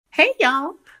Hey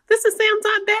y'all, this is Sam's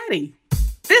Aunt Betty.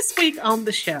 This week on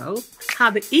the show, how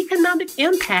the economic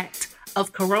impact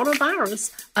of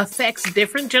coronavirus affects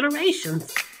different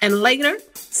generations. And later,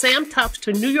 Sam talks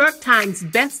to New York Times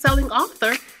best-selling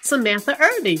author Samantha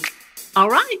Irby.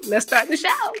 All right, let's start the show.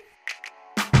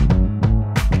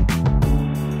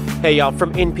 Hey y'all,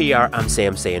 from NPR, I'm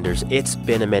Sam Sanders. It's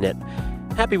been a minute.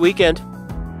 Happy weekend.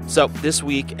 So this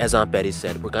week, as Aunt Betty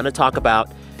said, we're going to talk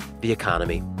about the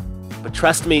economy. But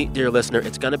trust me, dear listener,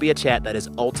 it's going to be a chat that is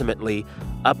ultimately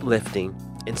uplifting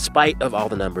in spite of all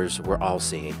the numbers we're all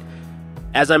seeing.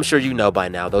 As I'm sure you know by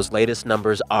now, those latest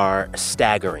numbers are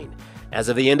staggering. As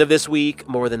of the end of this week,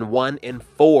 more than 1 in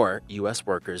 4 U.S.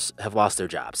 workers have lost their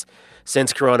jobs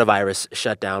since coronavirus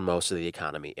shut down most of the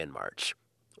economy in March.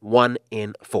 1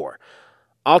 in 4.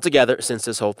 Altogether, since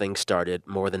this whole thing started,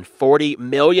 more than 40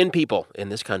 million people in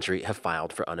this country have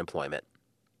filed for unemployment.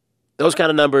 Those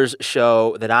kind of numbers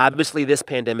show that obviously this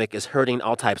pandemic is hurting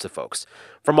all types of folks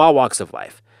from all walks of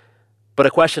life. But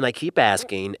a question I keep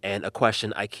asking and a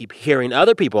question I keep hearing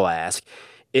other people ask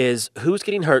is who's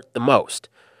getting hurt the most?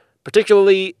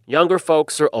 Particularly younger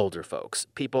folks or older folks,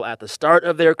 people at the start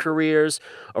of their careers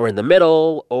or in the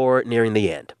middle or nearing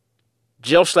the end.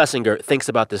 Jill Schlesinger thinks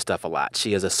about this stuff a lot.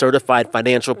 She is a certified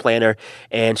financial planner,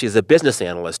 and she's a business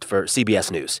analyst for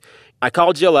CBS News. I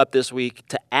called Jill up this week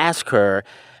to ask her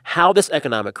how this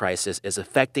economic crisis is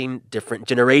affecting different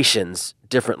generations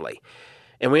differently.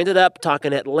 And we ended up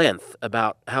talking at length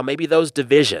about how maybe those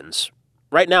divisions,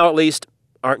 right now at least,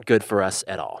 aren't good for us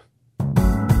at all.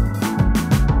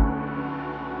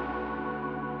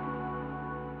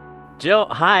 Jill,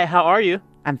 hi, how are you?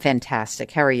 I'm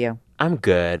fantastic. How are you? I'm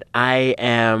good. I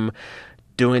am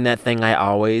doing that thing I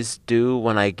always do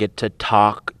when I get to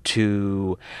talk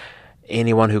to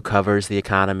anyone who covers the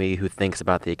economy, who thinks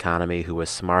about the economy, who is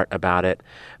smart about it.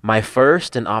 My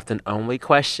first and often only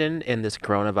question in this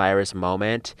coronavirus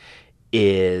moment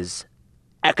is,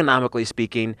 economically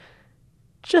speaking,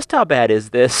 just how bad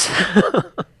is this?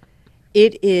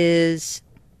 It is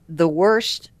the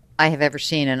worst I have ever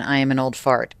seen, and I am an old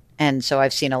fart. And so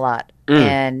I've seen a lot.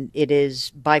 And it is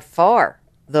by far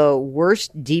the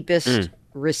worst, deepest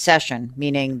recession,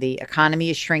 meaning the economy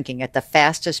is shrinking at the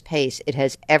fastest pace it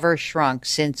has ever shrunk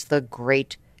since the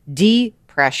Great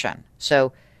Depression.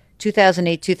 So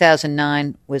 2008,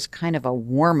 2009 was kind of a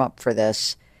warm-up for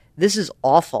this. This is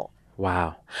awful.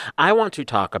 Wow. I want to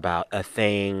talk about a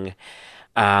thing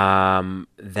that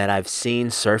I've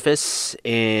seen surface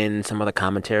in some of the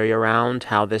commentary around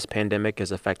how this pandemic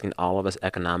is affecting all of us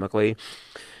economically.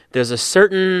 There's a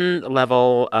certain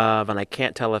level of, and I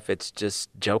can't tell if it's just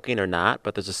joking or not,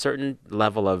 but there's a certain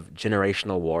level of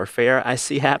generational warfare I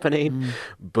see happening.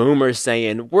 Boomers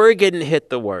saying, we're getting hit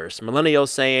the worst. Millennials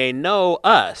saying, no,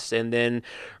 us. And then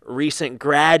recent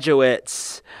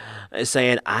graduates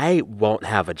saying, I won't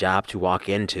have a job to walk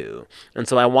into. And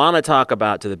so I want to talk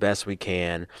about, to the best we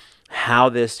can, how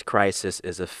this crisis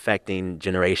is affecting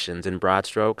generations in broad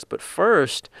strokes. But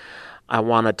first, I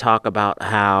want to talk about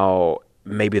how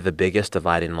maybe the biggest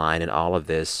dividing line in all of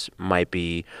this might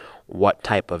be what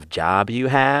type of job you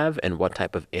have and what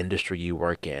type of industry you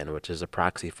work in, which is a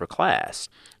proxy for class.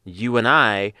 You and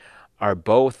I are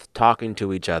both talking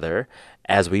to each other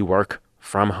as we work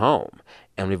from home.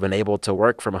 And we've been able to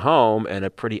work from home in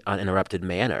a pretty uninterrupted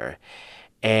manner.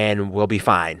 And we'll be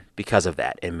fine because of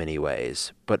that in many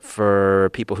ways. But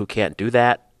for people who can't do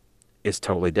that, it's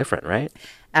totally different, right?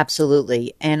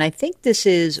 Absolutely. And I think this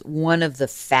is one of the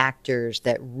factors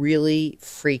that really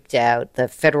freaked out the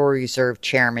Federal Reserve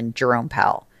Chairman, Jerome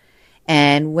Powell.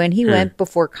 And when he went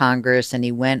before Congress and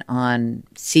he went on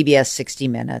CBS 60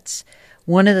 Minutes,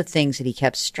 one of the things that he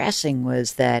kept stressing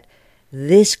was that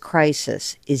this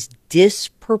crisis is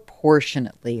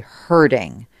disproportionately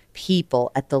hurting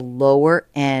people at the lower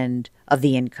end of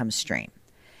the income stream.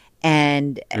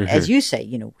 And as you say,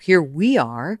 here we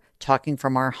are talking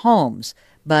from our homes.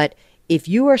 But if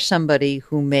you are somebody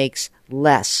who makes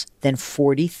less than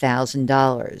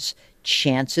 $40,000,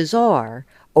 chances are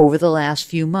over the last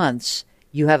few months,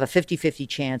 you have a 50-50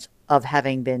 chance of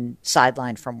having been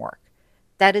sidelined from work.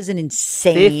 That is an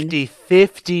insane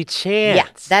 50-50 chance. Yeah,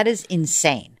 that is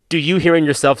insane. Do you hearing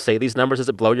yourself say these numbers, does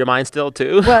it blow your mind still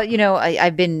too? Well,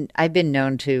 I've been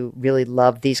known to really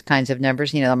love these kinds of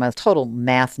numbers. I'm a total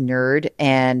math nerd,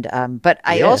 and but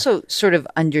I also sort of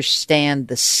understand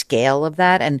the scale of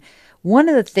that. And one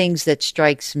of the things that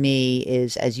strikes me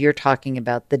is, as you're talking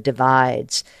about the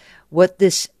divides, what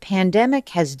this pandemic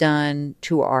has done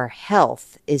to our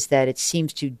health is that it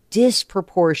seems to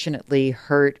disproportionately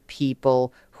hurt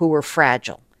people who are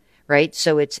fragile. Right.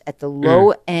 So it's at the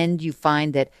low end, you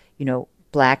find that,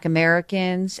 Black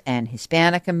Americans and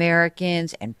Hispanic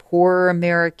Americans and poorer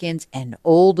Americans and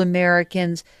old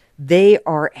Americans, they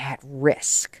are at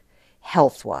risk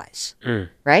health-wise,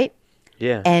 right?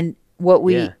 Yeah. And what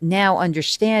we now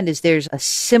understand is there's a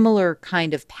similar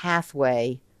kind of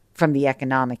pathway from the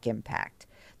economic impact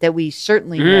that we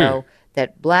certainly know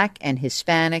that Black and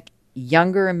Hispanic,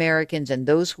 younger Americans, and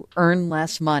those who earn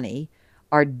less money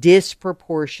are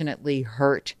disproportionately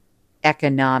hurt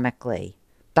economically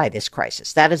by this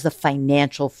crisis. That is the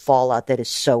financial fallout that is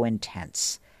so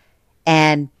intense.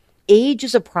 And age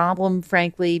is a problem,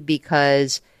 frankly,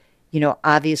 because,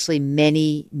 obviously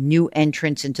many new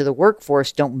entrants into the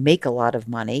workforce don't make a lot of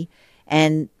money.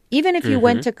 And even if you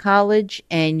went to college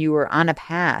and you were on a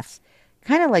path,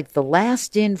 kind of like the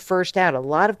last in, first out, a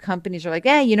lot of companies are like,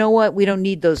 you know what? We don't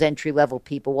need those entry-level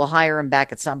people. We'll hire them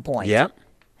back at some point. Yep.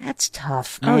 That's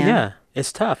tough, man. Oh, yeah.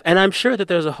 It's tough. And I'm sure that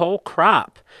there's a whole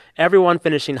crop. Everyone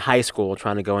finishing high school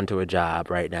trying to go into a job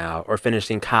right now, or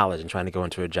finishing college and trying to go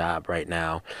into a job right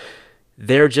now.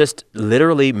 There are just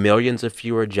literally millions of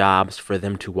fewer jobs for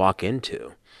them to walk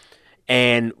into.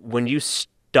 And when you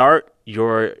start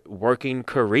your working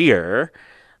career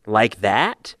like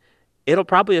that, it'll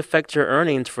probably affect your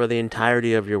earnings for the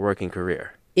entirety of your working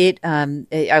career.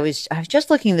 I was just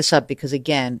looking this up because,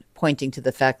 again, pointing to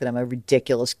the fact that I'm a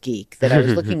ridiculous geek, that I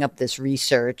was looking up this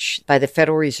research by the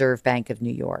Federal Reserve Bank of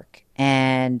New York.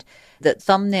 And the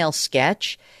thumbnail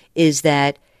sketch is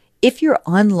that if you're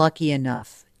unlucky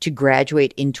enough to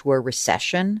graduate into a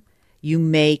recession, you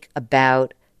make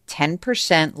about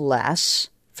 10% less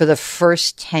for the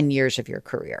first 10 years of your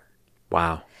career.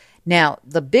 Wow. Now,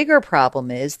 the bigger problem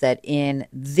is that in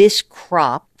this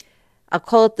crop, I'll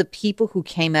call it the people who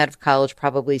came out of college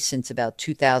probably since about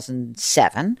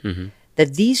 2007,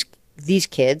 that these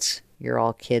kids, you're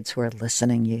all kids who are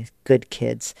listening, you good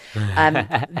kids,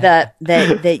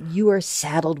 that you are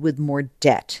saddled with more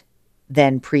debt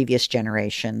than previous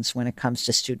generations when it comes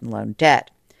to student loan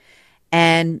debt.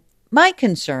 And my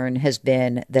concern has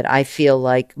been that I feel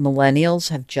like millennials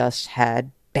have just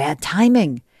had bad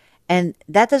timing. And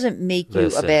that doesn't make you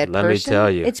a bad person. Let me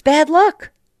tell you. It's bad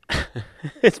luck.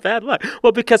 It's bad luck.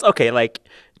 Well, because,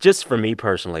 just for me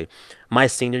personally, my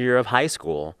senior year of high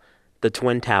school, the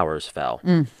Twin Towers fell.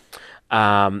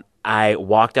 I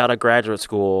walked out of graduate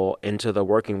school into the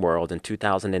working world in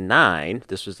 2009.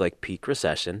 This was like peak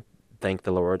recession. Thank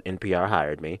the Lord, NPR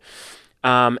hired me.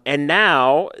 And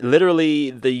now,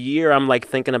 literally the year I'm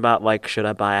thinking about should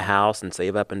I buy a house and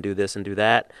save up and do this and do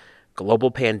that?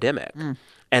 Global pandemic.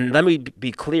 And let me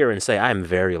be clear and say I'm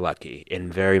very lucky in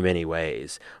very many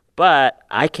ways. But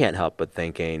I can't help but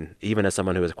thinking, even as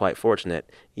someone who is quite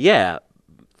fortunate,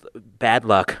 bad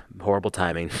luck, horrible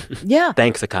timing. Yeah.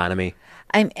 Thanks, economy.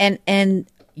 And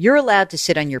you're allowed to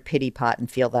sit on your pity pot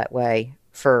and feel that way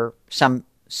for some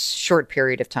short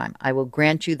period of time. I will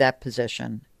grant you that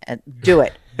position. And do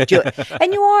it.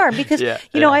 And you are, because,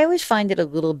 I always find it a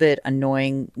little bit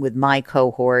annoying with my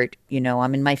cohort.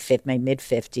 I'm in my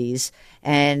mid-50s,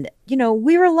 and,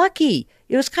 we were lucky.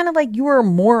 It was kind of like you were a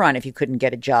moron if you couldn't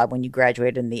get a job when you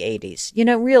graduated in the 80s.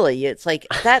 Really, it's like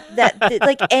that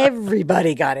like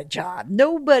everybody got a job.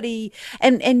 Nobody.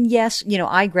 And yes,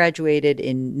 I graduated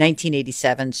in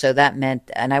 1987. So that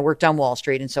meant, and I worked on Wall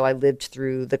Street. And so I lived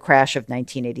through the crash of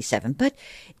 1987. But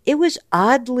it was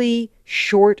oddly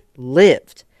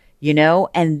short-lived.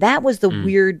 And that was the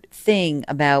weird thing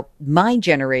about my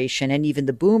generation and even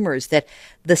the boomers, that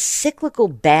the cyclical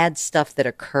bad stuff that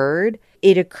occurred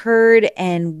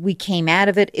and we came out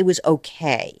of it. It was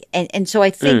okay. And so I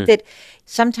think that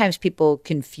sometimes people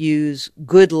confuse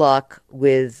good luck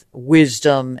with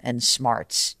wisdom and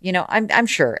smarts. I'm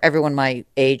sure everyone my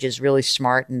age is really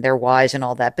smart and they're wise and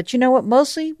all that. But you know what?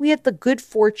 Mostly we had the good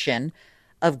fortune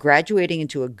of graduating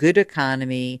into a good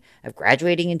economy, of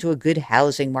graduating into a good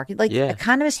housing market.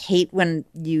 Economists hate when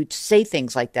you say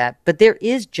things like that, but there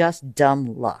is just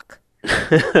dumb luck.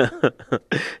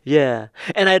 Yeah.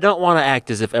 And I don't want to act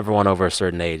as if everyone over a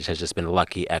certain age has just been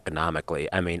lucky economically.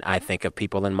 I mean, I think of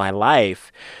people in my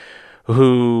life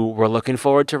who were looking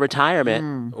forward to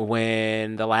retirement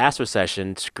when the last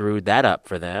recession screwed that up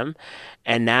for them.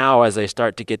 And now as they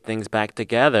start to get things back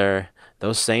together,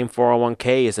 those same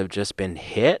 401ks have just been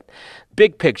hit.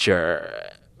 Big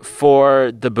picture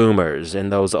for the boomers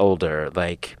and those older,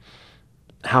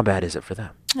 how bad is it for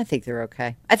them? I think they're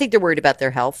okay. I think they're worried about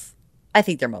their health. I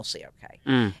think they're mostly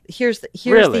okay. Here's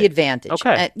Really? the advantage.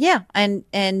 Okay.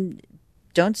 And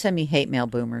don't send me hate mail,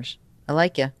 boomers. I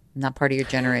like you. I'm not part of your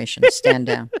generation. Stand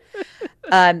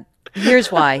down.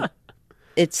 Here's why.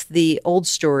 It's the old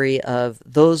story of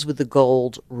those with the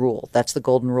gold rule. That's the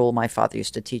golden rule my father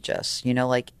used to teach us.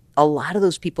 a lot of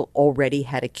those people already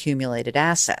had accumulated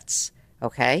assets.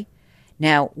 Okay.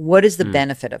 Now, what is the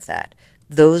benefit of that?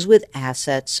 Those with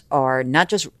assets are not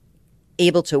just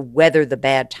able to weather the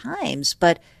bad times,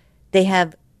 but they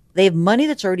have money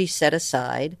that's already set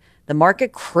aside. The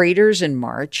market craters in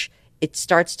March. It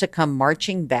starts to come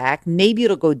marching back. Maybe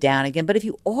it'll go down again. But if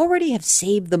you already have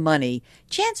saved the money,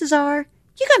 chances are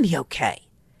you're going to be okay.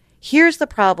 Here's the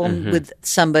problem with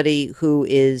somebody who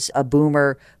is a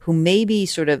boomer who maybe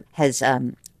sort of has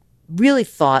really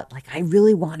thought, like, I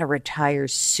really want to retire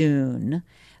soon,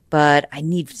 but I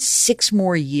need 6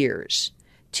 more years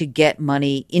to get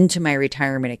money into my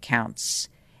retirement accounts,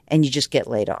 and you just get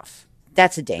laid off.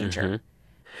 That's a danger.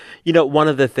 You know, one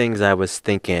of the things I was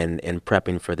thinking in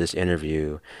prepping for this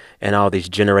interview and all these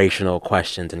generational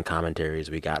questions and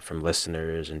commentaries we got from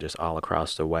listeners and just all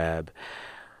across the web,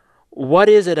 what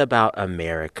is it about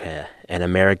America and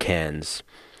Americans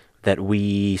that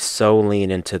we so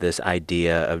lean into this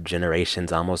idea of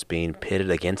generations almost being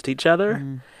pitted against each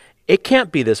other? It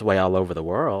can't be this way all over the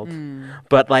world.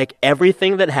 But like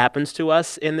everything that happens to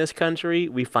us in this country,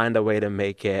 we find a way to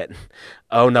make it,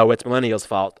 oh no, it's millennials'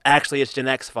 fault. Actually, it's Gen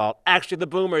X's fault. Actually, the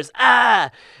boomers.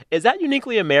 Is that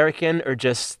uniquely American or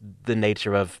just the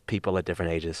nature of people at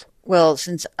different ages? Well,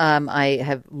 since I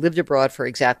have lived abroad for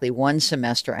exactly 1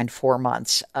 semester and 4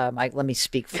 months, let me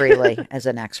speak freely as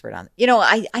an expert on it. You know,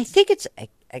 I think it's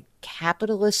a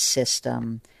capitalist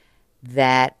system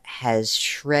that has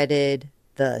shredded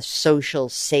the social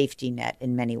safety net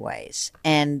in many ways.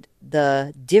 And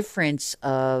the difference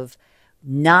of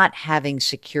not having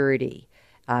security,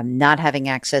 not having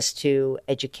access to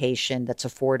education that's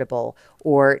affordable,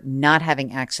 or not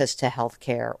having access to health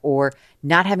care, or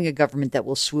not having a government that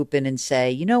will swoop in and say,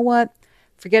 you know what,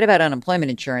 forget about unemployment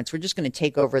insurance. We're just going to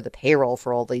take over the payroll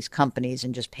for all these companies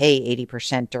and just pay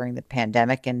 80% during the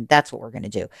pandemic, and that's what we're going to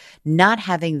do. Not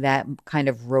having that kind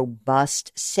of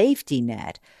robust safety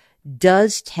net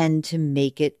does tend to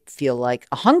make it feel like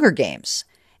a Hunger Games.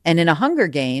 And in a Hunger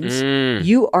Games,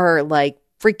 you are like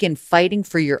freaking fighting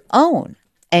for your own,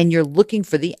 and you're looking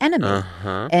for the enemy.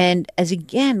 And as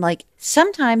again, like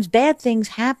sometimes bad things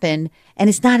happen and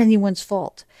it's not anyone's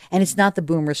fault. And it's not the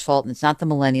boomers' fault, and it's not the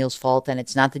millennials' fault, and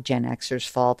it's not the Gen Xers'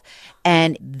 fault.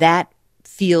 And that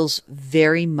feels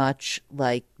very much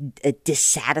like a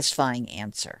dissatisfying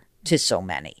answer to so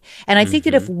many. And I think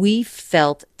that if we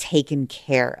felt taken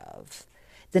care of,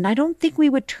 then I don't think we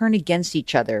would turn against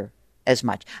each other as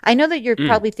much. I know that you're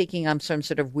probably thinking I'm some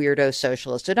sort of weirdo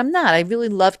socialist, but I'm not. I really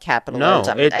love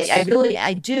capitalism. No,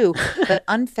 I do. But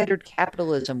unfettered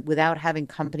capitalism without having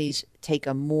companies take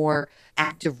a more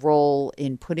active role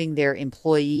in putting their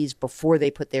employees before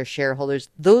they put their shareholders,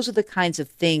 those are the kinds of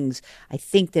things I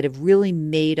think that have really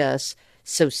made us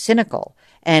so cynical.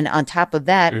 And on top of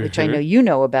that, which I know you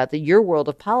know about, that your world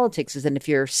of politics is that if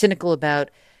you're cynical about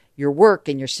your work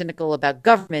and you're cynical about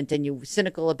government and you're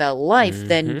cynical about life,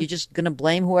 then you're just going to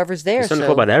blame whoever's there. You're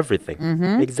cynical about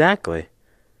everything. Exactly.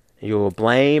 You will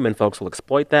blame, and folks will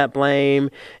exploit that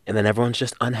blame, and then everyone's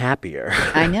just unhappier.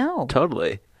 I know.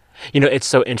 Totally. You know, it's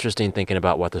so interesting thinking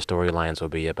about what the storylines will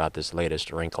be about this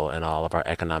latest wrinkle in all of our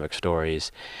economic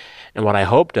stories. And what I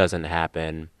hope doesn't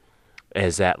happen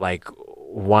is that, like,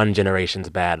 one generation's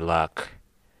bad luck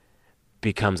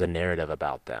becomes a narrative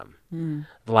about them.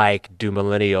 Like, do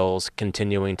millennials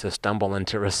continuing to stumble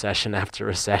into recession after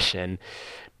recession,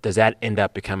 does that end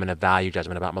up becoming a value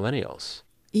judgment about millennials?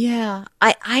 Yeah,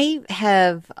 I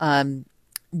have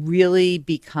really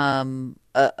become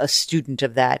a student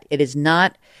of that. It's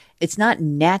not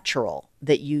natural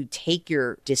that you take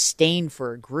your disdain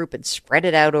for a group and spread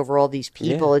it out over all these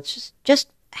people. Yeah. It's just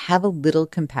have a little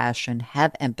compassion,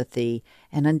 have empathy,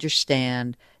 and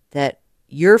understand that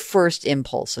your first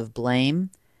impulse of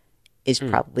blame is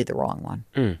probably the wrong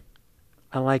one.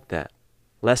 I like that.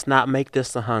 Let's not make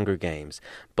this the Hunger Games.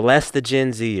 Bless the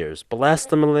Gen Zers. Bless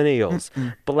the millennials.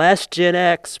 Bless Gen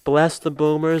X. Bless the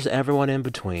boomers. Everyone in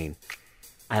between.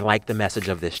 I like the message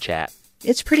of this chat.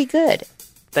 It's pretty good.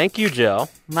 Thank you, Jill.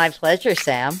 My pleasure,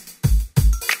 Sam.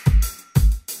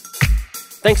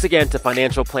 Thanks again to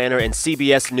financial planner and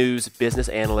CBS News business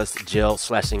analyst Jill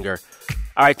Schlesinger.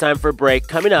 All right, time for a break.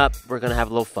 Coming up, we're going to have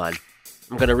a little fun.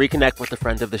 I'm going to reconnect with a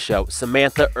friend of the show,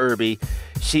 Samantha Irby.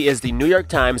 She is the New York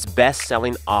Times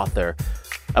best-selling author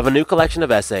of a new collection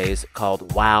of essays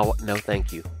called Wow, No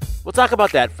Thank You. We'll talk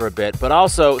about that for a bit, but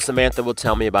also Samantha will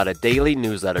tell me about a daily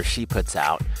newsletter she puts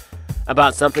out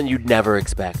about something you'd never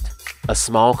expect, a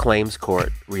small claims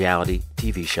court reality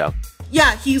TV show.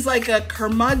 Yeah, he's like a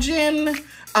curmudgeon.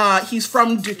 He's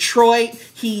from Detroit.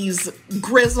 He's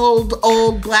grizzled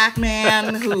old black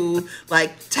man who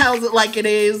like tells it like it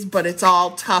is, but it's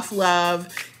all tough love.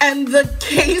 And the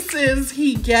cases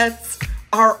he gets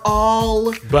are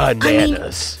all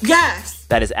bananas. Yes.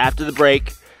 That is after the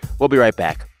break. We'll be right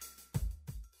back.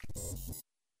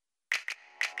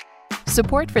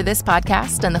 Support for this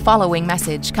podcast and the following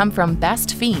message come from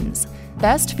Best Fiends.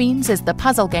 Best Fiends is the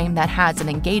puzzle game that has an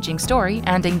engaging story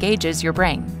and engages your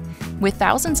brain. With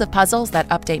thousands of puzzles that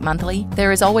update monthly,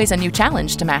 there is always a new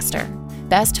challenge to master.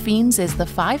 Best Fiends is the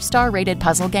 5-star rated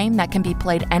puzzle game that can be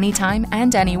played anytime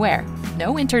and anywhere.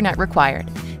 No internet required.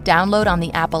 Download on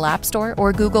the Apple App Store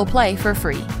or Google Play for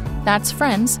free. That's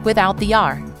friends without the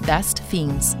R. Best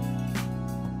Fiends.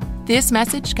 This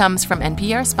message comes from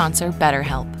NPR sponsor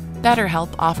BetterHelp. BetterHelp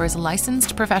offers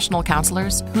licensed professional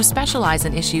counselors who specialize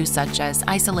in issues such as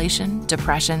isolation,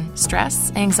 depression,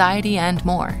 stress, anxiety, and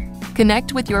more.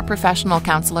 Connect with your professional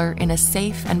counselor in a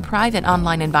safe and private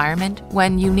online environment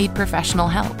when you need professional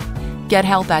help. Get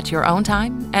help at your own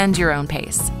time and your own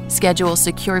pace. Schedule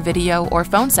secure video or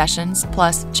phone sessions,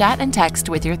 plus chat and text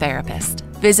with your therapist.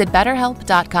 Visit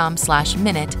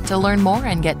betterhelp.com/minute to learn more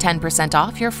and get 10%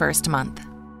 off your first month.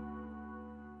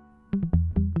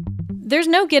 There's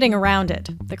no getting around it.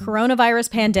 The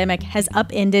coronavirus pandemic has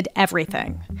upended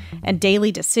everything, and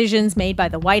daily decisions made by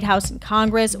the White House and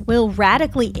Congress will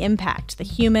radically impact the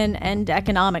human and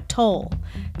economic toll.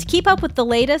 To keep up with the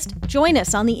latest, join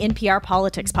us on the NPR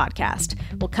Politics podcast.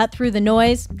 We'll cut through the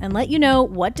noise and let you know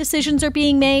what decisions are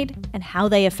being made and how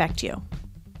they affect you.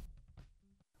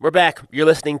 We're back. You're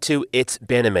listening to It's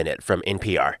Been a Minute from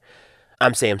NPR.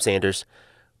 I'm Sam Sanders.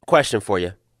 Question for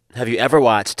you. Have you ever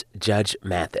watched Judge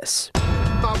Mathis?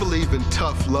 I believe in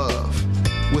tough love,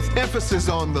 with emphasis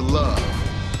on the love.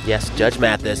 Yes, Judge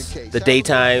Mathis, the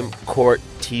daytime court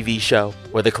TV show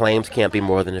where the claims can't be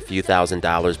more than a few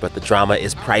 $1,000s, but the drama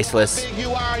is priceless. Big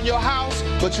you are in your house,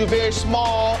 but you're very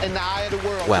small in the eye of the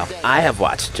world. Well, I have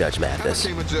watched Judge Mathis. I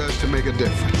became a judge to make a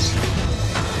difference.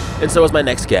 And so is my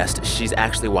next guest. She's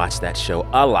actually watched that show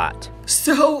a lot.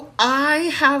 So I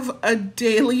have a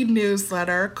daily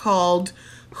newsletter called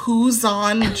Who's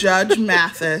on Judge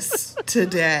Mathis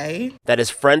Today? That is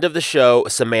friend of the show,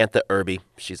 Samantha Irby.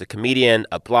 She's a comedian,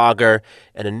 a blogger,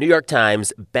 and a New York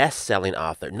Times best-selling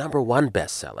author, #1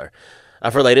 bestseller,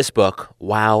 of her latest book,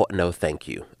 Wow, No Thank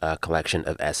You, a collection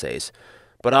of essays.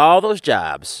 But all those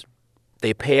jobs,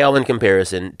 they pale in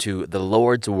comparison to the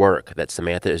Lord's work that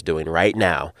Samantha is doing right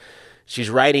now. She's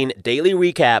writing daily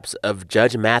recaps of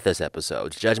Judge Mathis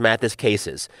episodes, Judge Mathis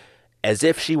cases, as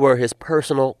if she were his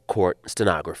personal court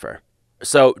stenographer.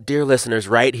 So, dear listeners,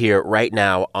 right here, right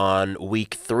now, on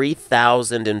week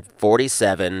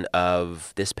 3047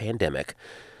 of this pandemic,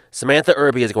 Samantha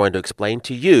Irby is going to explain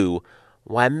to you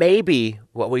why maybe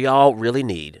what we all really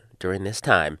need during this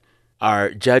time are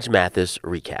Judge Mathis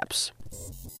recaps.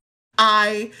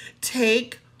 I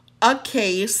take a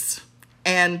case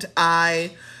and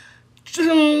I,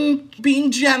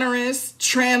 being generous,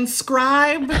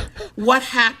 transcribe what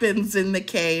happens in the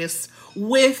case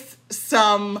with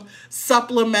some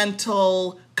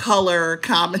supplemental color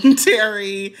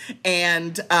commentary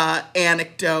and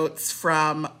anecdotes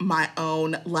from my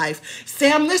own life.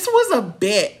 Sam, this was a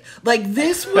bit. Like,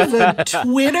 this was a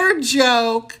Twitter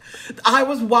joke.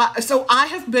 So I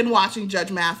have been watching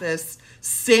Judge Mathis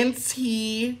since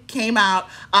he came out.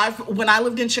 When I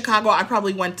lived in Chicago, I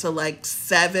probably went to like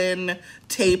 7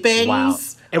 tapings. Wow.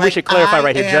 And we should clarify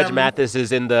right here, Judge Mathis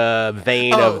is in the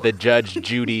vein of the Judge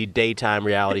Judy daytime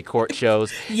reality court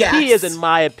shows. Yes. He is, in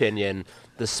my opinion,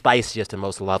 the spiciest and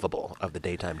most lovable of the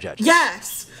daytime judges.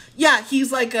 Yes. Yeah,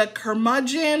 he's like a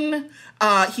curmudgeon.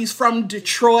 He's from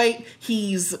Detroit.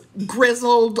 He's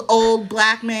grizzled old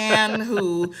black man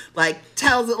who like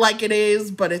tells it like it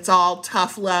is, but it's all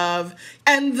tough love.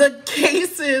 And the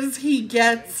cases he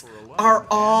gets are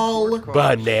all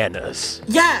bananas.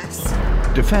 Yes.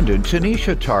 Defendant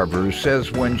Tanisha Tarver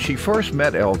says when she first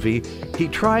met Elvie, he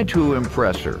tried to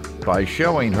impress her by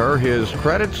showing her his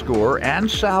credit score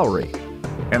and salary.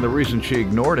 And the reason she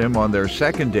ignored him on their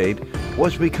second date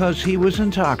was because he was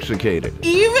intoxicated.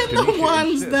 Even the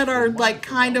ones that are like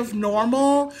kind of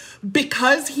normal,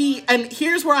 because and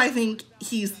here's where I think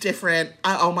he's different.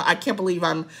 I can't believe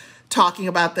I'm talking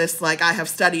about this like I have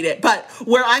studied it. But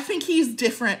where I think he's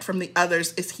different from the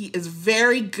others is he is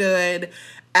very good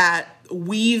at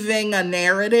weaving a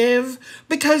narrative,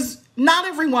 because not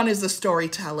everyone is a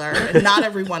storyteller and not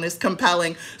everyone is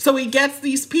compelling. So he gets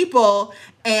these people,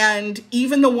 and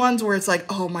even the ones where it's like,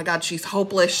 oh my God, she's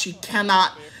hopeless. She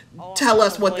cannot tell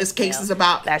us what this case is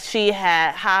about. That she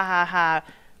had,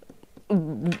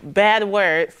 bad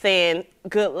word saying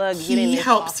good luck getting he this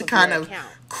helps off to of kind your of account.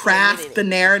 craft the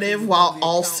narrative while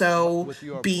also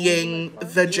being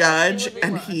the judge,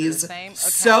 and he's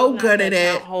so good at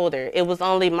it. Holder. It was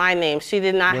only my name. She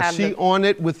did not have she on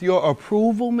it with your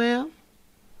approval, ma'am?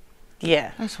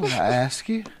 Yeah. That's what I ask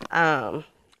you. I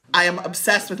am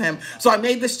obsessed with him. So I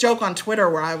made this joke on Twitter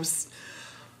where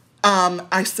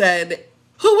I said,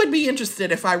 who would be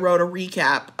interested if I wrote a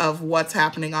recap of what's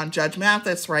happening on Judge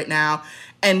Mathis right now?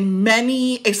 And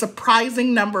a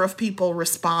surprising number of people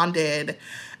responded.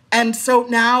 And so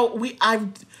now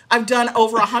I've done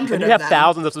over 100 of them. You have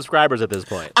thousands of subscribers at this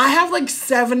point. I have like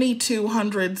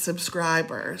 7,200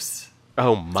 subscribers.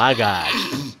 Oh my God.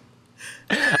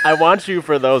 I want you,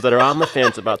 for those that are on the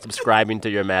fence about subscribing to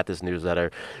your Mathis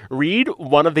newsletter, read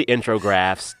one of the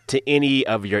intrographs to any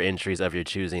of your entries of your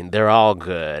choosing. They're all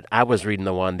good. I was reading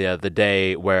the one the other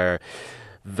day where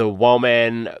the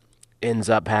woman ends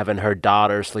up having her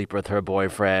daughter sleep with her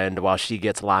boyfriend while she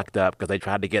gets locked up because they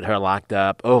tried to get her locked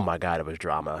up. Oh my God, it was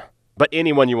drama. But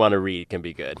anyone you want to read can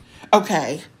be good.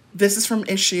 Okay, this is from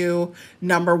issue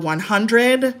number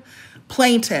 100.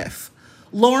 Plaintiff.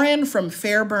 Lauren from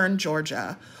Fairburn,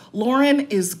 Georgia. Lauren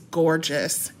is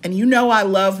gorgeous, and you know I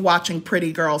love watching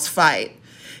pretty girls fight.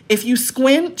 If you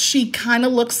squint, she kind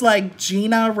of looks like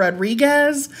Gina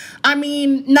Rodriguez. I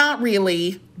mean, not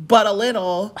really, but a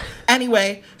little.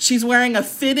 Anyway, she's wearing a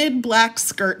fitted black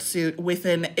skirt suit with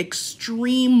an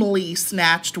extremely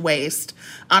snatched waist.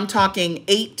 I'm talking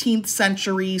 18th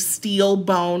century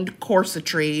steel-boned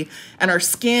corsetry, and her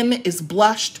skin is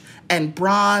blushed and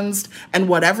bronzed, and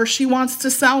whatever she wants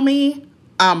to sell me,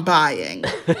 I'm buying.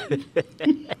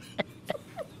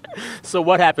 So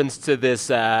what happens to this,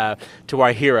 to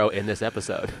our hero in this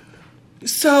episode?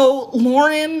 So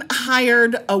Lauren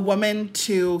hired a woman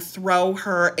to throw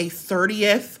her a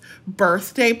 30th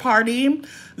birthday party.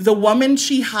 The woman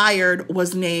she hired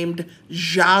was named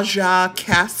Zsa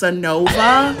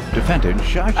Casanova. Defendant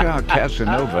Zsa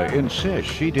Casanova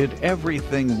insists she did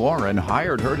everything Lauren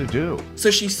hired her to do. So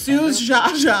she sues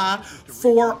Zsa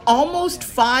for almost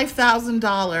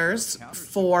 $5,000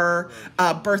 for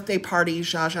a birthday party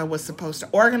Zsa was supposed to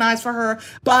organize for her.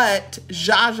 But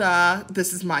Zsa,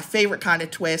 this is my favorite kind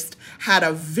of twist, had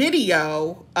a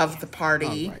video of the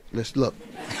party. All right, let's look.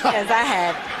 Because I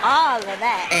have all of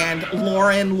that. And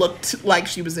Lauren looked like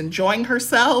she was enjoying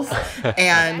herself.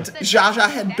 And Zsa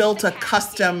had built a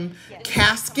custom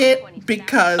casket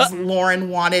because Lauren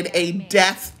wanted a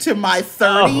death to my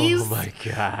 30s Oh my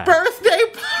God. birthday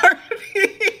party.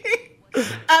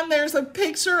 And there's a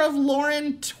picture of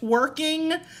Lauren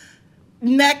twerking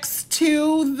next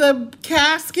to the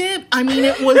casket. I mean,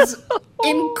 it was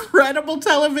incredible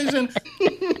television.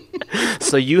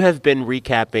 So you have been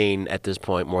recapping at this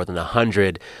point more than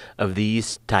 100 of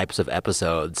these types of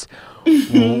episodes.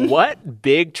 What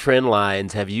big trend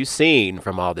lines have you seen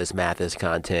from all this Mathis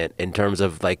content in terms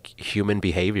of like human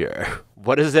behavior?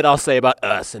 What does it all say about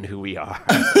us and who we are?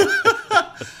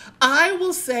 I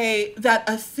will say that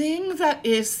a thing that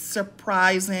is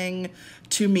surprising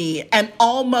to me and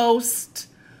almost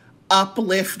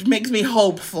makes me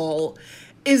hopeful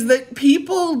is that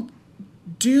people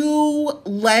do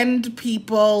lend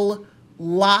people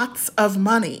lots of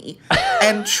money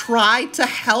and try to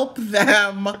help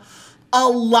them a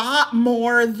lot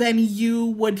more than you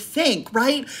would think,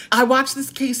 right? I watched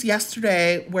this case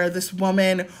yesterday where this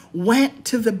woman went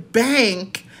to the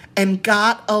bank and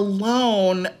got a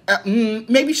loan.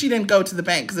 Maybe she didn't go to the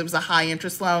bank because it was a high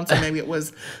interest loan, so maybe it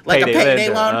was like a payday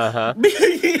loan. Uh-huh.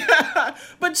 Yeah.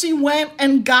 But she went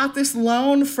and got this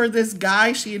loan for this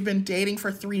guy she had been dating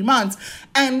for 3 months.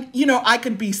 And, you know, I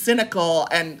could be cynical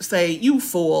and say, you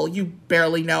fool, you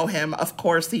barely know him. Of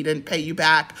course he didn't pay you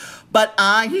back. But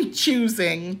I'm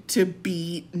choosing to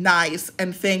be nice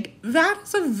and think that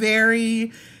is a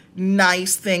very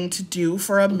nice thing to do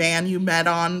for a man you met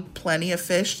on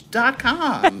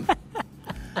plentyoffish.com.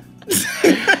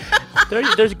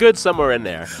 There's good somewhere in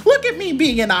there. Look at me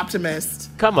being an optimist.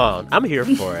 Come on, I'm here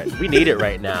for it. We need it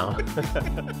right now.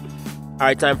 All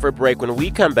right, time for a break. When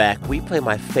we come back, we play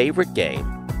my favorite game,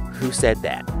 Who Said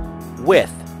That,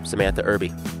 with Samantha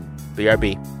Irby.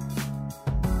 BRB.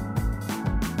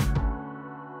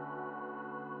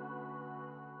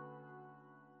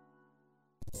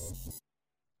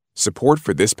 Support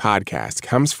for this podcast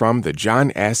comes from the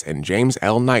John S. and James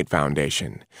L. Knight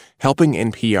Foundation, helping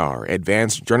NPR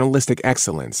advance journalistic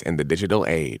excellence in the digital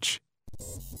age.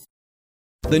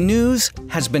 The news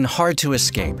has been hard to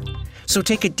escape, So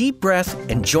take a deep breath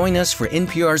and join us for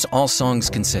NPR's All Songs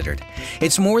Considered.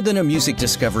 It's more than a music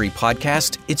discovery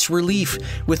podcast. It's relief,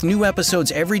 with new episodes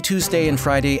every Tuesday and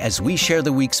Friday as we share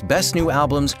the week's best new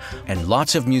albums and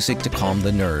lots of music to calm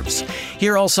the nerves.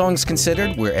 Hear All Songs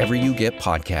Considered wherever you get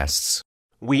podcasts.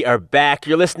 We are back.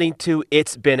 You're listening to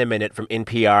It's Been a Minute from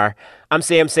NPR. I'm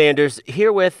Sam Sanders,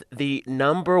 here with the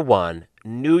 #1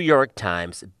 New York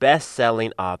Times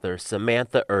best-selling author,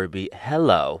 Samantha Irby.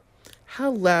 Hello.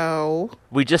 Hello.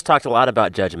 We just talked a lot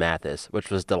about Judge Mathis, which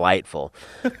was delightful,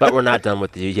 but we're not done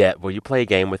with you yet. Will you play a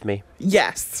game with me?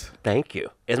 Yes. Thank you.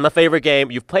 It's my favorite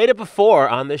game. You've played it before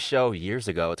on this show years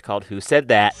ago. It's called Who Said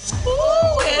That?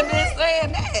 Ooh, and been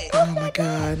saying that. Oh, my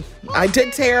God. I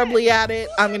did terribly at it.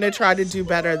 I'm going to try to do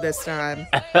better this time.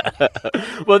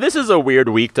 Well, this is a weird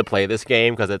week to play this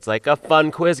game because it's like a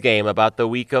fun quiz game about the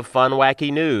week of fun,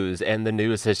 wacky news, and the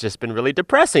news has just been really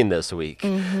depressing this week.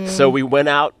 Mm-hmm. So we went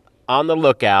out on the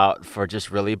lookout for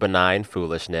just really benign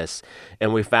foolishness,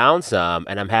 and we found some,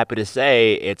 and I'm happy to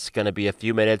say it's going to be a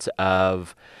few minutes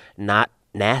of not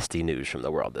nasty news from the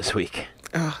world this week.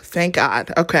 Oh, thank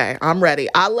God. Okay, I'm ready.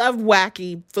 I love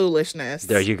wacky foolishness.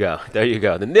 There you go. There you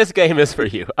go. Then this game is for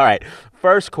you. All right,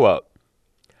 first quote.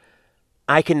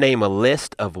 I can name a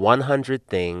list of 100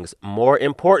 things more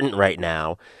important right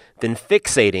now than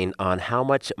fixating on how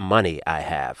much money I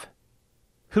have.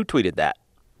 Who tweeted that?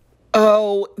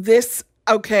 Oh,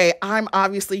 okay, I'm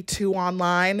obviously too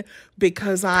online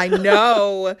because I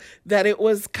know that it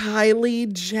was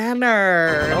Kylie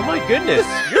Jenner. Oh, my goodness.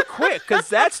 You're quick because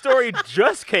that story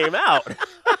just came out.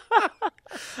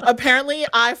 Apparently,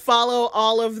 I follow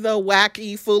all of the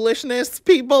wacky foolishness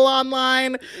people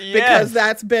online because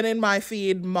that's been in my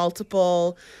feed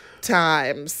multiple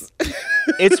times.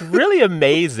 It's really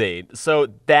amazing. So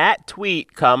that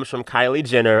tweet comes from Kylie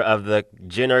Jenner of the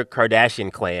Jenner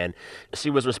Kardashian clan. She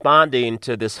was responding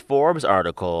to this Forbes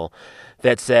article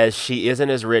that says she isn't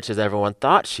as rich as everyone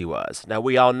thought she was. Now,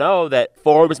 we all know that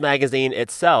Forbes magazine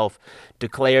itself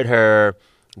declared her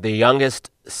the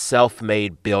youngest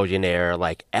self-made billionaire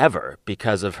like ever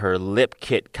because of her lip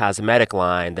kit cosmetic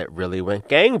line that really went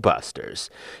gangbusters.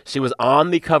 She was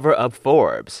on the cover of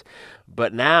Forbes.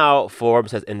 But now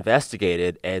Forbes has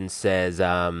investigated and says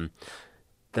the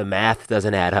math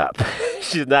doesn't add up.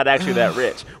 She's not actually that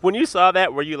rich. When you saw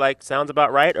that, were you like, sounds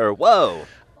about right, or whoa?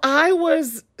 I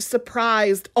was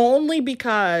surprised only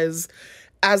because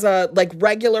as a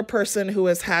regular person who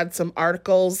has had some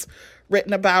articles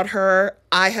written about her,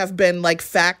 I have been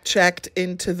fact-checked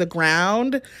into the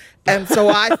ground. And so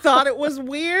I thought it was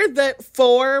weird that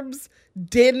Forbes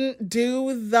didn't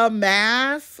do the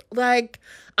math.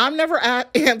 I'm never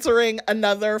answering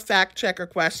another fact checker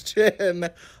question.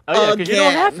 Oh, yeah, because you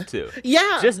don't have to.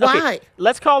 Yeah, why? Okay,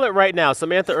 let's call it right now.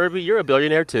 Samantha Irby, you're a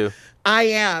billionaire too. I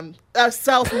am. A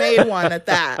self-made one at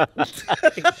that.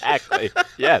 Exactly.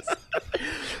 Yes.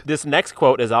 This next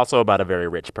quote is also about a very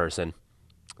rich person.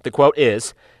 The quote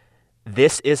is,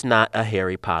 "This is not a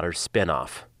Harry Potter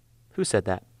spinoff." Who said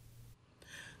that?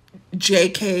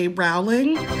 J.K.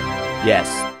 Rowling? Yes.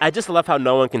 I just love how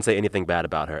no one can say anything bad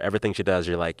about her. Everything she does,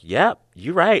 you're like, yep,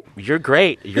 you're right. You're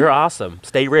great. You're awesome.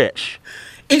 Stay rich.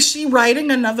 Is she writing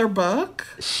another book?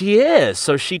 She is.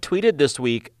 So she tweeted this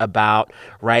week about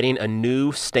writing a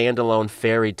new standalone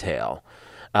fairy tale.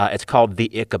 It's called The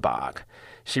Ichabod.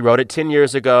 She wrote it 10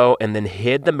 years ago and then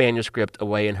hid the manuscript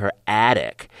away in her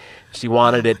attic. She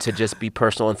wanted it to just be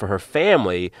personal and for her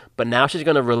family, but now she's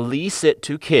going to release it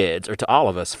to kids, or to all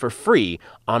of us, for free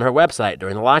on her website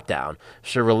during the lockdown.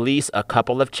 She'll release a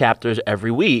couple of chapters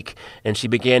every week, and she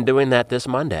began doing that this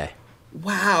Monday.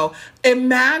 Wow.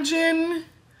 Imagine,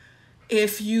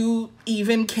 if you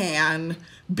even can,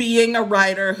 being a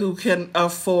writer who can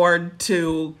afford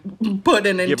to put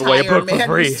an entire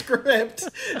manuscript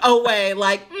away.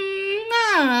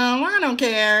 No, I don't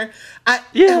care.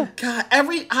 God,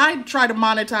 I try to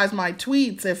monetize my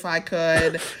tweets if I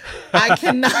could. I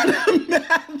cannot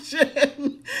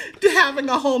imagine having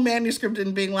a whole manuscript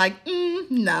and being like,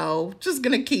 no, just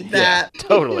gonna keep that. Yeah,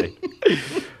 totally.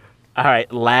 All right,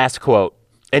 last quote.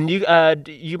 And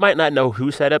you might not know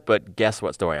who said it, but guess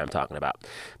what story I'm talking about.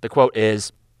 The quote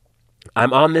is,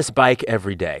 "I'm on this bike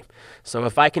every day. So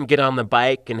if I can get on the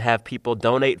bike and have people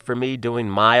donate for me doing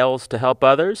miles to help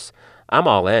others, I'm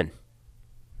all in."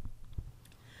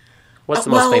 What's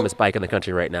the most famous bike in the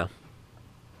country right now?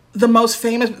 The most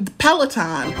famous,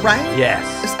 Peloton, right?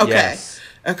 Yes. Okay. Yes.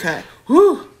 Okay.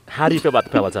 Whew. How do you feel about the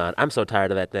Peloton? I'm so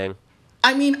tired of that thing.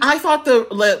 I mean, I thought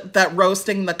that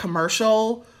roasting the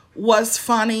commercial was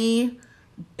funny,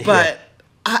 but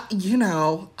I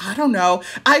don't know.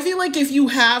 I feel like if you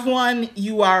have one,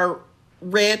 you are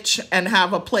rich and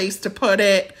have a place to put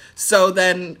it, so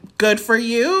then good for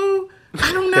you?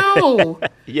 I don't know.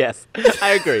 Yes,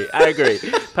 I agree.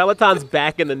 Peloton's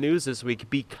back in the news this week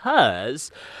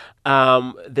because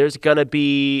there's going to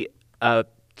be a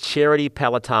charity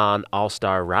Peloton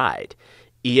All-Star Ride.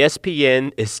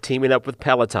 ESPN is teaming up with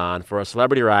Peloton for a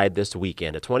celebrity ride this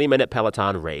weekend, a 20-minute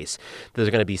Peloton race.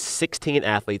 There's going to be 16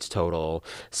 athletes total,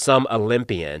 some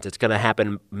Olympians. It's going to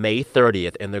happen May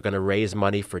 30th, and they're going to raise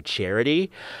money for charity.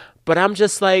 But I'm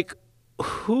just like,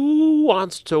 who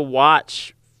wants to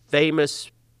watch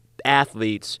famous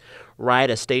athletes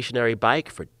ride a stationary bike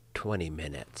for 20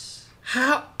 minutes?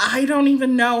 I don't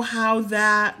even know how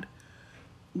that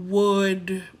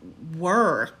would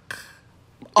work.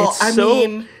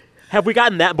 Have we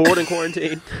gotten that bored in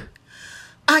quarantine?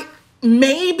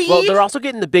 Maybe. Well, they're also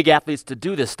getting the big athletes to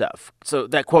do this stuff. So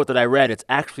that quote that I read, it's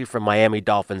actually from Miami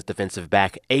Dolphins defensive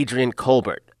back Adrian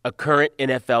Colbert, a current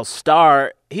NFL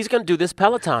star. He's going to do this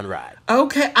Peloton ride.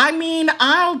 Okay. I mean,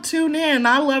 I'll tune in.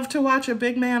 I love to watch a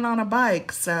big man on a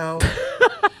bike, so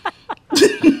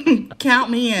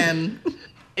count me in.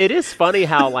 It is funny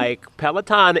how, like,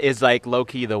 Peloton is, like,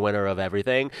 low-key the winner of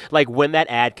everything. Like, when that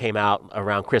ad came out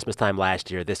around Christmas time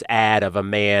last year, this ad of a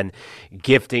man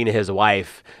gifting his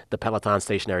wife the Peloton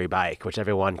stationary bike, which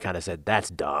everyone kind of said, that's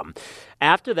dumb.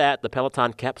 After that, the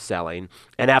Peloton kept selling.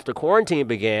 And after quarantine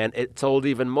began, it sold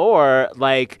even more.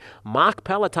 Like, mock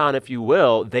Peloton, if you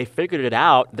will. They figured it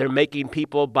out. They're making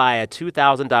people buy a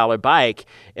 $2,000 bike,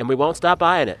 and we won't stop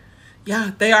buying it.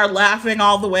 Yeah, they are laughing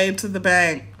all the way to the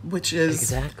bank, which is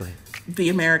exactly the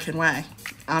American way.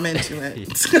 I'm into it.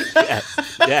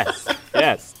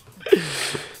 Yes.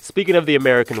 Speaking of the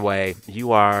American way,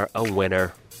 you are a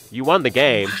winner. You won the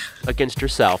game against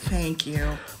yourself. Thank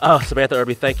you. Oh, Samantha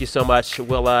Irby, thank you so much.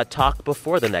 We'll talk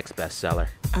before the next bestseller.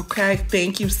 Okay,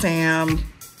 thank you, Sam.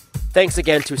 Thanks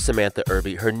again to Samantha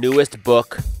Irby. Her newest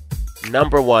book,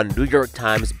 #1 New York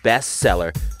Times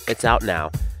bestseller. It's out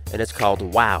now, and it's called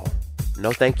Wow.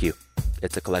 No, thank you.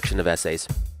 It's a collection of essays.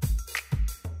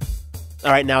 All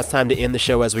right, now it's time to end the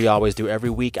show as we always do. Every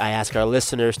week, I ask our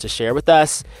listeners to share with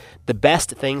us the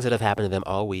best things that have happened to them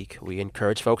all week. We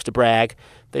encourage folks to brag.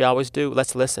 They always do.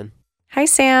 Let's listen. Hi,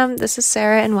 Sam. This is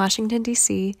Sarah in Washington,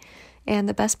 D.C., and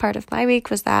the best part of my week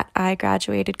was that I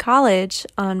graduated college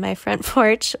on my front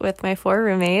porch with my 4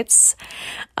 roommates.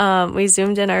 We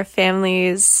Zoomed in our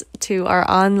families to our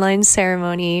online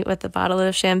ceremony with a bottle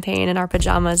of champagne in our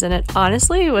pajamas, and it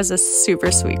honestly was a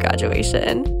super sweet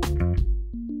graduation.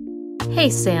 Hey,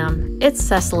 Sam. It's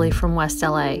Cecily from West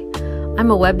LA.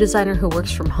 I'm a web designer who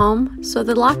works from home, so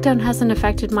the lockdown hasn't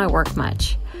affected my work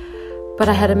much. But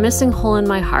I had a missing hole in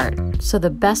my heart, so the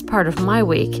best part of my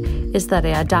week is that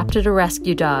I adopted a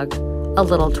rescue dog, a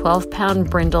little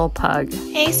 12-pound brindle pug.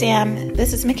 Hey Sam,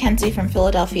 this is Mackenzie from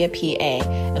Philadelphia, PA,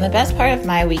 and the best part of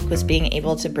my week was being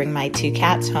able to bring my 2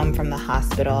 cats home from the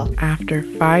hospital. After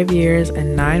 5 years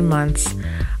and 9 months,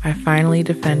 I finally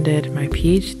defended my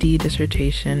PhD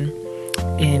dissertation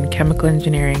in chemical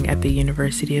engineering at the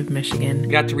University of Michigan. I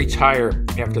got to retire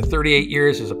after 38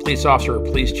 years as a police officer or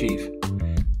police chief.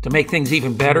 To make things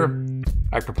even better,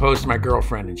 I proposed to my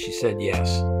girlfriend and she said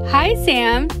yes. Hi,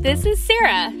 Sam. This is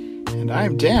Sarah. And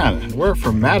I'm Dan, and we're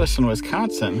from Madison,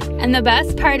 Wisconsin. And the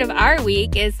best part of our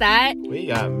week is that we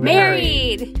got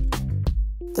married.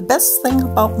 The best thing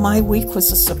about my week was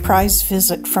a surprise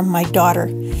visit from my daughter.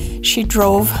 She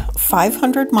drove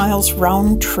 500 miles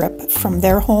round trip from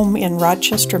their home in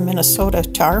Rochester, Minnesota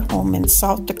to our home in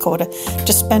South Dakota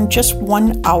to spend just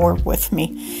 1 hour with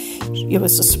me. It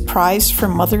was a surprise for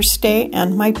Mother's Day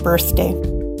and my birthday.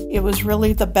 It was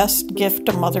really the best gift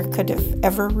a mother could have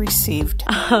ever received.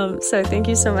 So thank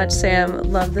you so much,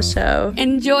 Sam. Love the show.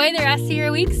 Enjoy the rest of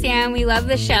your week, Sam. We love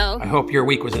the show. I hope your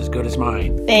week was as good as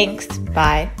mine. Thanks.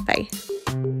 Bye. Bye.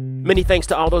 Many thanks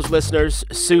to all those listeners: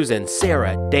 Susan,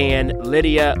 Sarah, Dan,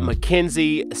 Lydia,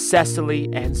 Mackenzie, Cecily,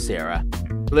 and Sarah.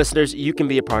 Listeners, you can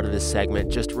be a part of this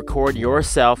segment. Just record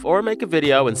yourself or make a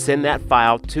video and send that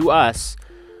file to us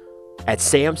at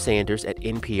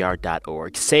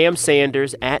samsanders@npr.org.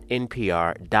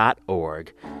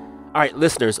 samsanders@npr.org. All right,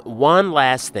 listeners, one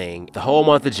last thing. The whole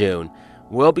month of June,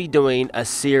 we'll be doing a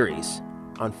series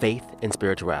on faith and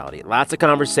spirituality. Lots of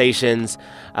conversations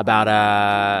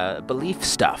about belief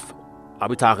stuff. I'll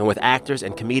be talking with actors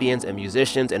and comedians and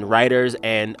musicians and writers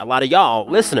and a lot of y'all,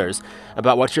 listeners,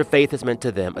 about what your faith has meant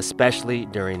to them, especially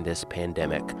during this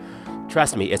pandemic.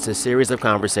 Trust me, it's a series of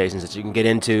conversations that you can get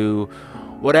into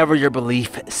whatever your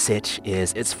belief sitch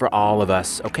is. It's for all of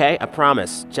us, okay? I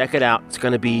promise. Check it out. It's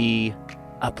going to be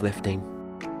uplifting.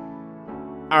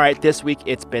 All right, this week,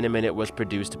 It's Been a Minute was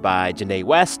produced by Janae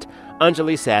West,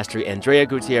 Anjali Sastry, Andrea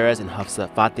Gutierrez, and Hafsa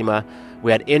Fatima.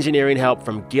 We had engineering help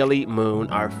from Gilly Moon.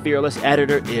 Our fearless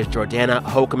editor is Jordana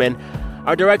Hokeman.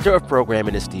 Our director of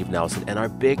programming is Steve Nelson. And our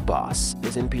big boss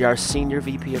is NPR's Senior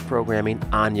VP of Programming,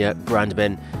 Anya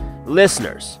Grundman.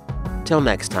 Listeners, till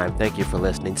next time, thank you for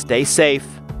listening. Stay safe.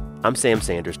 I'm Sam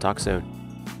Sanders. Talk soon.